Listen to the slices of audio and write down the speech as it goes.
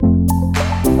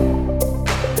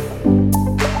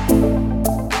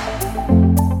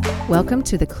Welcome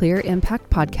to the Clear Impact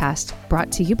Podcast,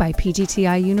 brought to you by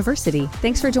PGTI University.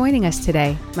 Thanks for joining us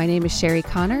today. My name is Sherry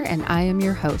Connor, and I am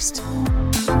your host.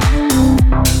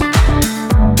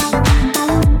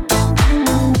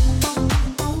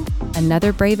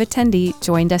 Another brave attendee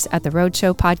joined us at the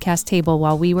Roadshow podcast table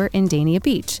while we were in Dania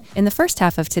Beach. In the first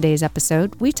half of today's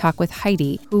episode, we talk with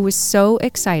Heidi, who was so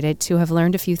excited to have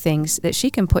learned a few things that she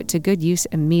can put to good use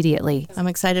immediately. I'm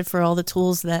excited for all the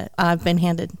tools that I've been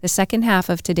handed. The second half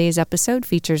of today's episode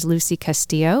features Lucy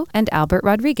Castillo and Albert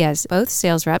Rodriguez, both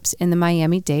sales reps in the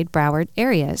Miami-Dade Broward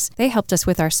areas. They helped us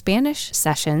with our Spanish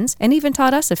sessions and even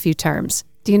taught us a few terms.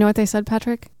 Do you know what they said,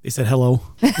 Patrick? They said hello.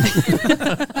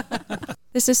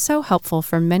 This is so helpful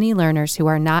for many learners who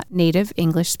are not native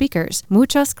English speakers.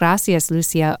 Muchas gracias,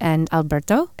 Lucia and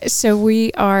Alberto. So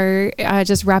we are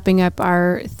just wrapping up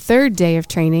our third day of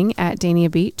training at Dania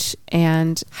Beach,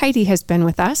 and Heidi has been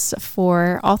with us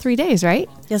for all 3 days, right?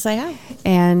 Yes, I have.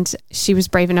 And she was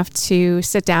brave enough to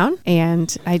sit down,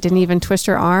 and I didn't even twist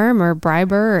her arm or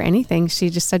bribe her or anything. She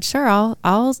just said, sure,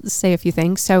 I'll say a few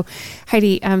things. So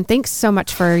Heidi, thanks so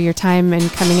much for your time and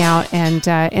coming out and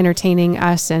entertaining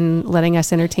us and letting us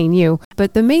entertain you.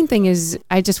 But the main thing is,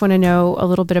 I just want to know a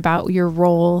little bit about your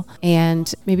role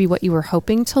and maybe what you were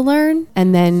hoping to learn,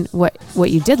 and then what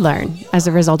you did learn as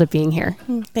a result of being here.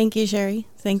 Thank you, Sherry.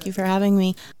 Thank you for having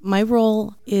me. My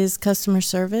role is customer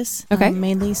service,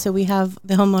 mainly. So we have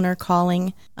the homeowner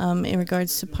calling in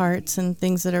regards to parts and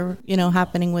things that are,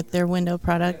 happening with their window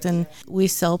product. And we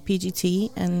sell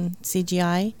PGT and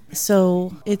CGI.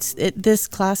 So this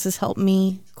class has helped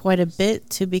me quite a bit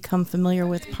to become familiar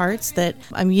with parts that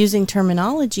I'm using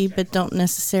terminology, but don't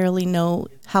necessarily know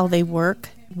how they work,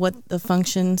 what the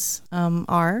functions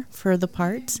are for the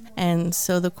parts. And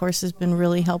so the course has been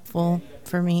really helpful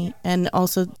for me, and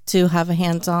also to have a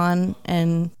hands-on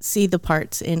and see the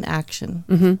parts in action.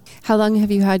 Mm-hmm. How long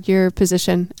have you had your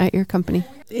position at your company?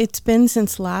 It's been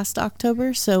since last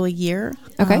October, so a year.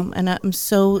 Okay. And I'm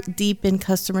so deep in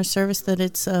customer service that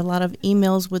it's a lot of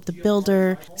emails with the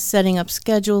builder, setting up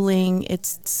scheduling.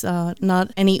 It's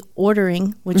not any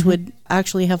ordering, which would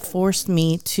actually have forced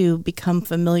me to become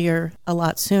familiar a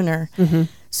lot sooner. Mm-hmm.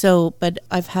 So, but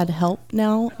I've had help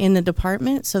now in the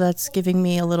department, so that's giving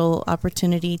me a little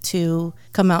opportunity to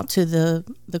come out to the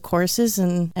courses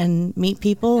and meet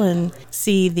people and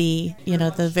see the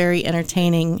very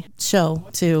entertaining show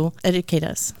to educate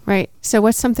us. Right. So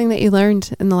what's something that you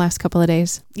learned in the last couple of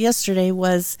days? Yesterday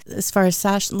was, as far as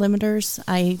sash limiters,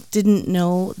 I didn't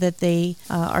know that they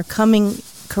are coming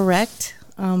correct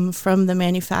from the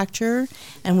manufacturer,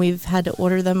 and we've had to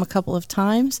order them a couple of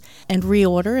times and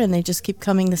reorder, and they just keep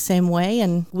coming the same way.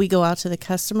 And we go out to the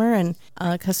customer, and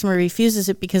customer refuses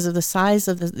it because of the size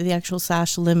of the actual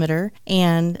sash limiter.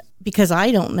 And because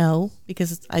I don't know,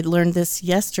 because I learned this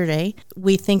yesterday,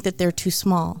 we think that they're too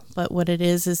small. But what it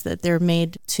is that they're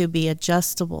made to be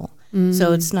adjustable.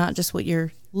 So it's not just what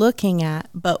you're looking at,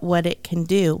 but what it can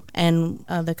do. And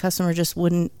the customer just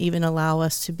wouldn't even allow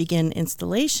us to begin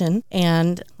installation.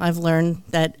 And I've learned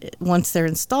that once they're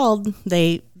installed,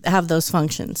 they have those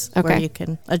functions where you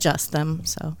can adjust them.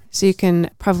 So you can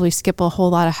probably skip a whole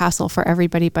lot of hassle for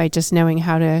everybody by just knowing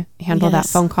how to handle that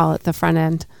phone call at the front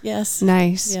end. Yes.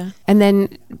 Nice. Yeah. And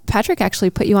then Patrick actually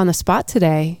put you on the spot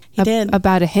today. He did.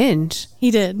 About a hinge.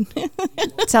 He did.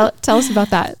 Tell us about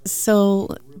that.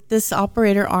 So this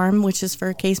operator arm, which is for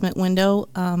a casement window,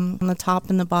 on the top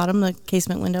and the bottom, the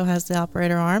casement window has the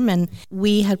operator arm, and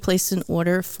we had placed an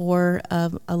order for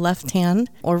a left hand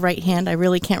or right hand. I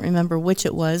really can't remember which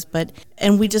it was,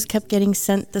 and we just kept getting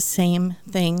sent the same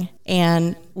thing.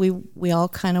 And we all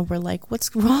kind of were like,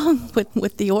 what's wrong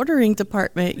with the ordering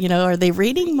department? Are they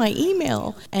reading my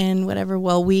email and whatever?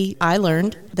 Well, I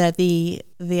learned that the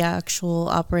actual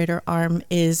operator arm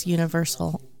is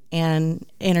universal and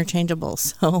interchangeable.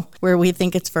 So where we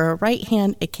think it's for a right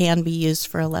hand, it can be used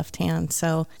for a left hand.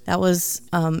 So that was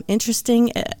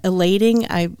interesting, elating.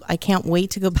 I can't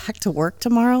wait to go back to work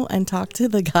tomorrow and talk to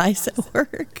the guys at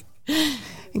work.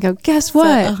 And go, guess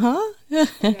what?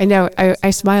 I know.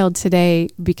 I smiled today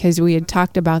because we had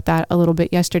talked about that a little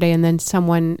bit yesterday, and then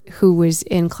someone who was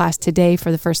in class today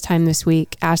for the first time this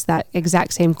week asked that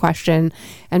exact same question,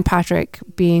 and Patrick,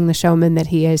 being the showman that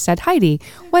he is, said, Heidi,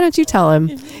 why don't you tell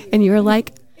him? And you were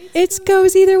like, it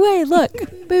goes either way.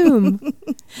 Look, boom.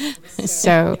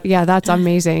 So yeah, that's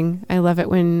amazing. I love it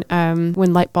when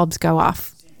light bulbs go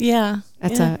off. Yeah.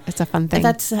 It's a fun thing.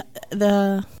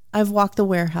 I've walked the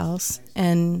warehouse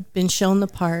and been shown the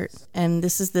part, and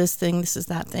this is this thing, this is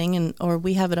that thing, or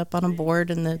we have it up on a board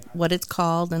and what it's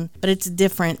called, but it's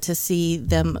different to see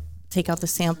them take out the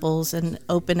samples and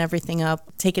open everything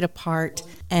up, take it apart,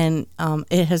 and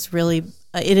it has really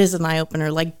it is an eye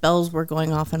opener. Like bells were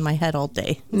going off in my head all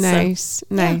day. Nice.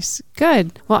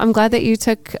 Good. Well, I'm glad that you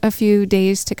took a few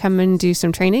days to come and do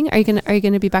some training. Are you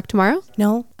gonna be back tomorrow?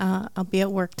 No, I'll be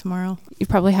at work tomorrow. You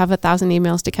probably have 1,000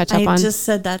 emails to catch up on. I just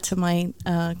said that to my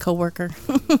coworker.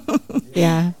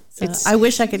 Yeah. So I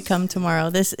wish I could come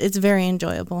tomorrow. It's very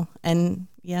enjoyable, and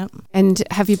yeah. And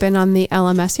have you been on the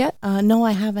LMS yet? No,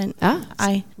 I haven't.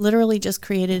 I literally just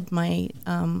created my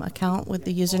account with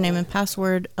the username and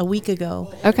password a week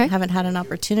ago. Okay. I haven't had an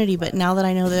opportunity, but now that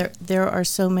I know there are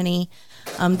so many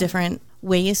different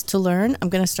ways to learn, I'm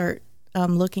going to start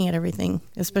looking at everything.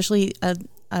 Especially,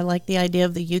 I like the idea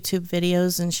of the YouTube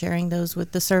videos and sharing those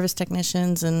with the service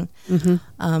technicians and the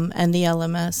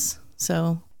LMS.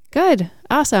 So. Good.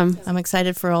 Awesome. I'm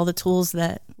excited for all the tools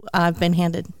that I've been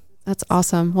handed. That's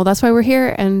awesome. Well, that's why we're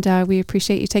here, and we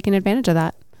appreciate you taking advantage of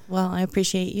that. Well, I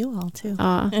appreciate you all, too.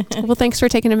 Well, thanks for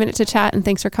taking a minute to chat, and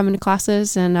thanks for coming to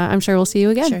classes, and I'm sure we'll see you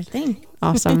again. Sure thing.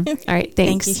 Awesome. All right.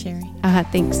 Thanks. Thank you, Sherry.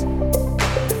 Thanks.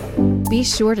 Be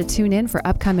sure to tune in for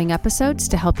upcoming episodes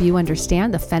to help you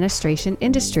understand the fenestration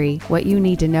industry, what you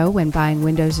need to know when buying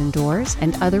windows and doors,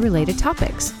 and other related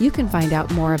topics. You can find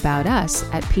out more about us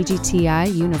at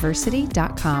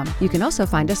pgtiuniversity.com. You can also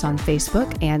find us on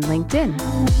Facebook and LinkedIn.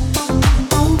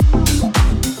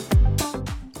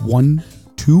 1,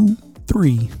 2,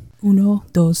 3. 1,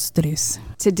 2, 3.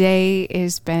 Today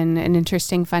has been an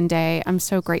interesting, fun day. I'm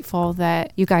so grateful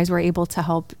that you guys were able to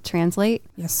help translate.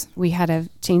 Yes. We had a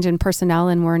change in personnel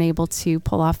and weren't able to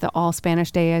pull off the all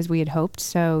Spanish day as we had hoped.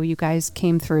 So you guys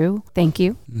came through. Thank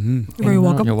you. You're very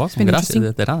welcome. You're welcome.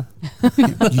 Gracias.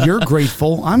 You're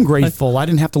grateful. I'm grateful. I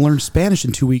didn't have to learn Spanish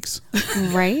in 2 weeks.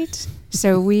 Right.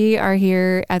 So we are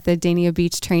here at the Dania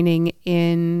Beach training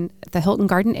in the Hilton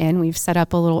Garden Inn. We've set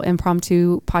up a little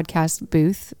impromptu podcast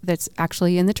booth that's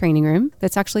actually in the training room.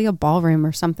 That's actually a ballroom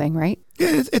or something, right?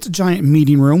 Yeah, it's a giant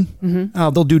meeting room.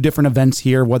 They'll do different events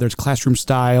here, whether it's classroom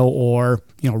style or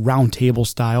round table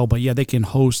style. But yeah, they can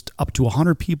host up to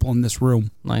 100 people in this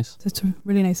room. Nice. That's a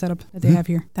really nice setup that they have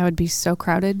here. That would be so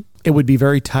crowded. It would be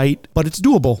very tight, but it's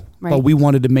doable. Right. But we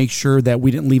wanted to make sure that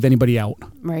we didn't leave anybody out.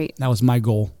 Right. That was my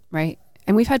goal. Right.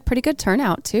 And we've had pretty good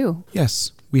turnout too.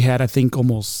 Yes. We had, I think,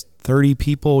 almost 30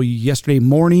 people yesterday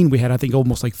morning. We had, I think,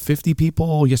 almost like 50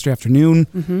 people yesterday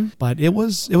afternoon. But it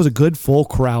was a good full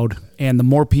crowd. And the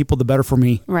more people, the better for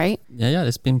me. Right. Yeah.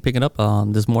 It's been picking up.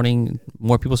 This morning,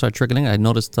 more people started trickling. I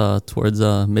noticed towards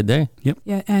midday. Yep.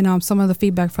 Yeah, and some of the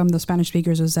feedback from the Spanish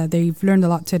speakers is that they've learned a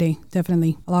lot today.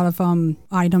 Definitely, a lot of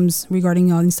items regarding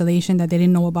installation that they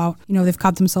didn't know about. They've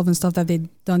caught themselves in stuff that they've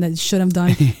done that should have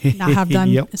done, not have done.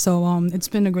 Yep. So it's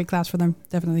been a great class for them.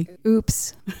 Definitely.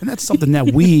 Oops. And that's something that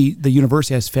the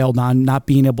university has failed on, not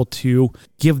being able to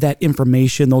give that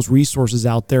information, those resources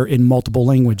out there in multiple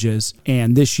languages.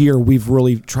 And this year, we've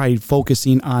really tried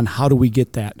focusing on how do we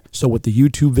get that. So with the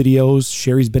YouTube videos,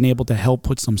 Sherry's been able to help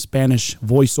put some Spanish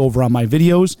voiceover on my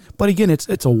videos. But again,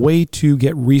 it's a way to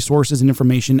get resources and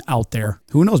information out there.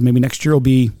 Who knows? Maybe next year will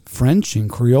be French and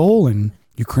Creole and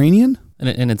Ukrainian.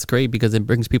 And it's great because it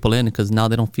brings people in because now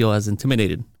they don't feel as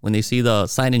intimidated. When they see the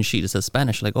sign-in sheet, it says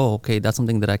Spanish, like, oh, okay, that's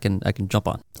something that I can jump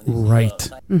on. Right.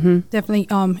 Definitely.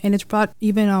 And it's brought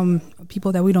even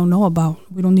people that we don't know about.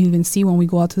 We don't even see when we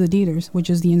go out to the dealers, which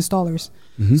is the installers.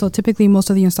 So typically most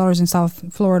of the installers in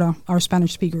South Florida are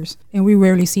Spanish speakers, and we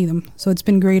rarely see them. So it's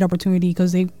been a great opportunity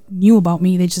because they knew about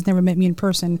me. They just never met me in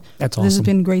person. That's so awesome. This has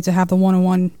been great to have the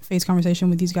one-on-one face conversation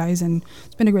with these guys, and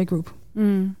it's been a great group.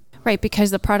 Right, because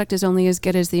the product is only as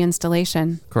good as the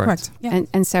installation. Correct. Yeah.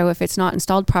 And so if it's not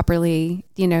installed properly,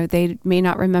 they may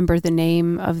not remember the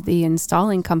name of the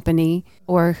installing company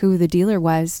or who the dealer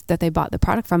was that they bought the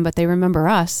product from, but they remember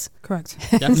us. Correct.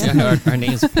 Yeah, our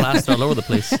names plastered all over the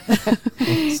place.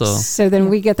 So then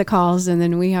we get the calls, and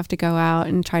then we have to go out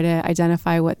and try to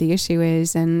identify what the issue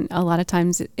is. And a lot of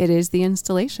times it is the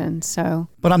installation. So,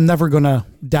 but I'm never going to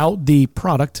doubt the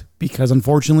product because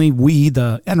unfortunately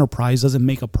the enterprise doesn't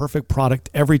make a perfect product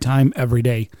every time, every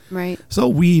day. Right. So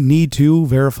we need to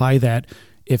verify that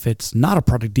if it's not a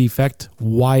product defect,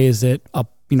 why is it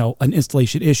an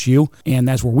installation issue? And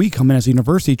that's where we come in as a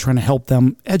university trying to help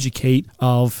them educate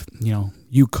of,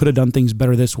 you could have done things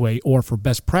better this way, or for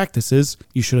best practices,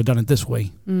 you should have done it this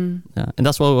way. Yeah, and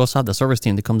that's why we also have the service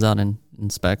team that comes out and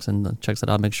inspects and checks it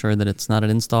out, make sure that it's not an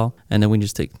install, and then we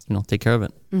just take care of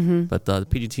it. But the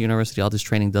PGT University, all this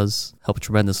training does help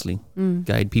tremendously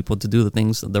guide people to do the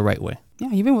things the right way.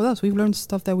 Yeah, even with us, we've learned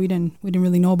stuff that we didn't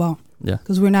really know about. Yeah,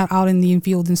 because we're not out in the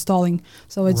infield installing,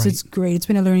 so it's great. It's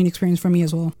been a learning experience for me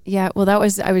as well. Yeah, well, I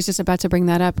was just about to bring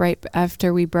that up right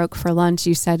after we broke for lunch.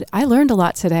 You said I learned a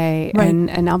lot today, right. And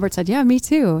And Albert said, yeah, me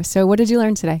too. So what did you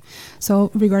learn today?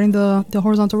 So regarding the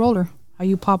horizontal roller, how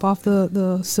you pop off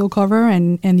the sill cover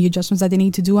and the adjustments that they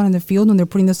need to do out in the field when they're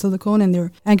putting the silicone and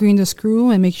they're anchoring the screw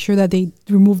and make sure that they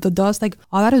remove the dust. Like,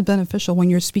 all that is beneficial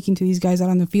when you're speaking to these guys out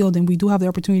on the field, and we do have the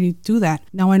opportunity to do that.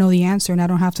 Now I know the answer and I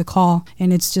don't have to call,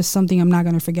 and it's just something I'm not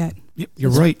going to forget. Yep, you're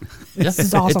right. This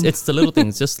is awesome. It's the little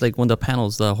things, just like when the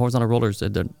panels, the horizontal rollers,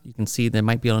 you can see they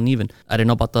might be uneven. I didn't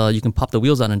know about you can pop the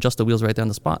wheels out and adjust the wheels right there on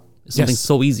the spot. It's something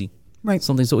so easy. Right.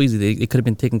 Something so easy. It could have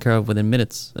been taken care of within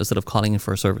minutes instead of calling in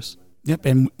for a service. Yep,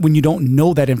 and when you don't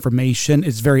know that information,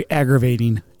 it's very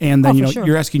aggravating. And then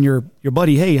you're asking your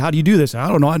buddy, hey, how do you do this? I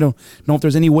don't know. I don't know if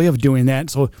there's any way of doing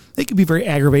that. So it can be very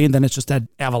aggravating. Then it's just that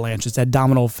avalanche. It's that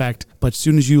domino effect. But as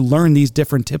soon as you learn these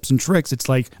different tips and tricks, it's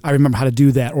like, I remember how to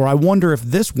do that. Or I wonder if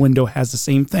this window has the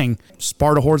same thing.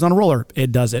 Sparta horizontal roller,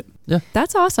 it does it. Yeah.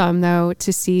 That's awesome, though,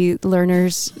 to see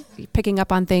learners picking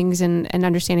up on things and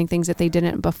understanding things that they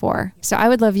didn't before. So I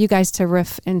would love you guys to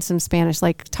riff in some Spanish,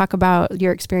 like talk about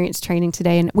your experience training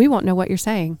today, and we won't know what you're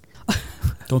saying.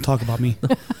 Don't talk about me.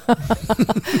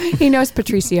 He knows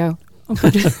Patricio.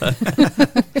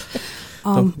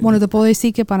 Bueno, te puedo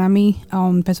decir que para mí,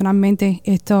 personalmente,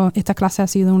 esta clase ha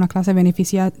sido una clase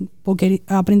beneficial porque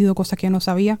he aprendido cosas que no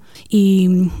sabía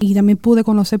y también pude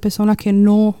conocer personas que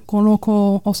no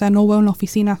conozco, o sea, no veo en la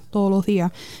oficina todos los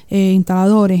días,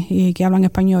 instaladores que hablan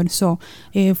español.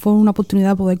 Fue una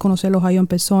oportunidad poder conocerlos ahí en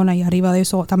persona, y arriba de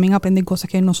eso también aprender cosas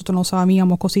que nosotros no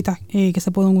sabíamos, cositas que se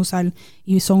pueden usar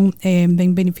y son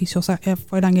bien beneficiosas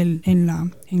fuera en las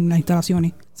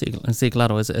instalaciones. Sí,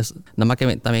 claro. Es nada más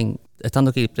que también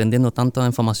estando aquí aprendiendo tanta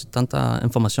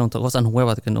información, cosas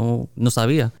nuevas que no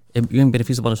sabía, es bien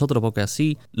beneficio para nosotros, porque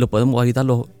así lo podemos ayudar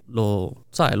los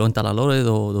instaladores,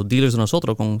 los dealers de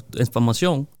nosotros con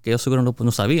información que ellos seguro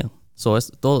no sabían.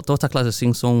 Todas estas clases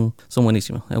sí son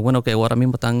buenísimas. Es bueno que ahora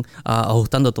mismo están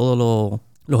ajustando todos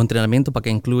los entrenamientos para que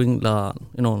incluyan la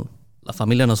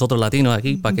familia de nosotros latinos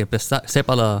aquí, para que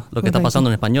sepa lo que está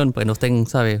pasando en español, para que no estén,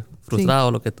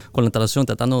 frustrados con la instalación,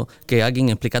 tratando que alguien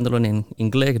explicándolo en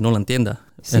inglés no lo entienda.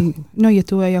 Sí, yo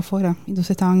estuve allá afuera,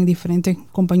 entonces estaban en diferentes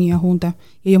compañías juntas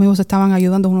y ellos mismos estaban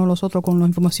ayudando unos a los otros con la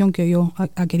información que ellos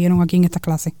adquirieron aquí en esta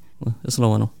clase. Eso es lo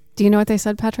bueno. Do you know what they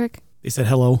said, Patrick? They said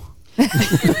hello.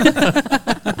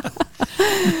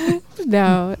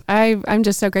 No, I'm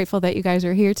just so grateful that you guys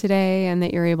are here today and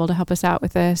that you're able to help us out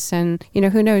with this. And,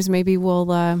 who knows, maybe we'll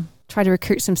try to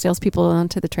recruit some salespeople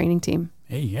onto the training team.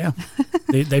 Hey, yeah.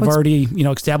 They've already,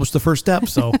 established the first step,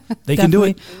 so they can do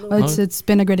it. Well, it's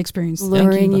been a great experience.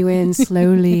 Luring you in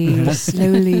slowly.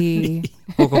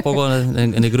 Poco a poco en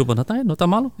el grupo, no está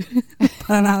malo.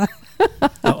 Para nada.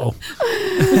 Uh-oh.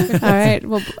 All right.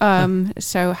 Well,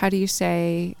 so how do you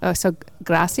say,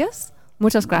 gracias?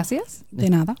 Muchas gracias. De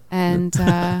nada. And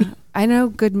I know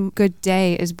good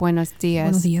day is buenos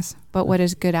días. Buenos días. But what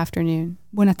is good afternoon?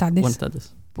 Buenas tardes. Buenas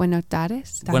tardes. Buenos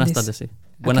tardes? Buenas tardes, sí.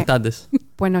 Buenas tardes.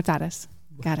 Buenos tardes.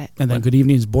 Got it. And then good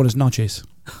evening is buenas noches.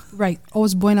 Right.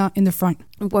 Always buena in the front.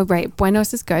 Well, right.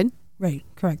 Buenos is good. Right.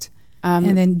 Correct.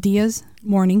 And then días,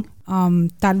 morning.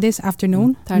 Tardes,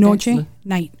 afternoon. Tardes. Noche,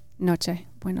 night. Noche.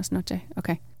 Buenos noche.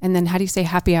 Okay. And then how do you say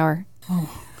happy hour? Oh.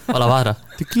 Palabra.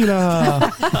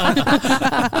 Tequila.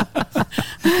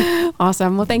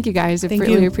 Awesome. Well, thank you guys. I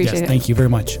really appreciate it. Thank you very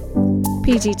much.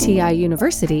 PGTI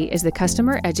University is the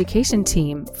customer education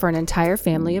team for an entire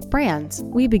family of brands.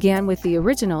 We began with the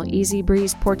original Easy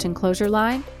Breeze porch enclosure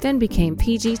line, then became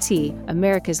PGT,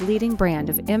 America's leading brand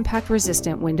of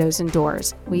impact-resistant windows and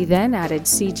doors. We then added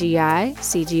CGI,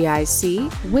 CGIC,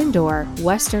 Windor,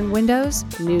 Western Windows,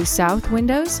 New South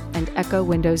Windows, and Echo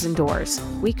Windows and Doors.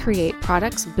 We create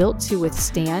products built to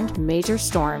withstand major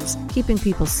storms, keeping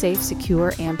people safe,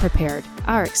 secure, and prepared.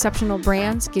 Our exceptional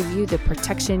brands give you the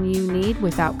protection you need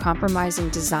without compromising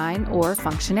design or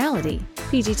functionality.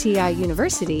 PGTI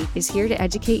University is here to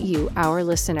educate you, our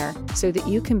listener, so that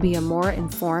you can be a more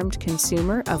informed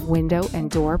consumer of window and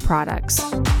door products.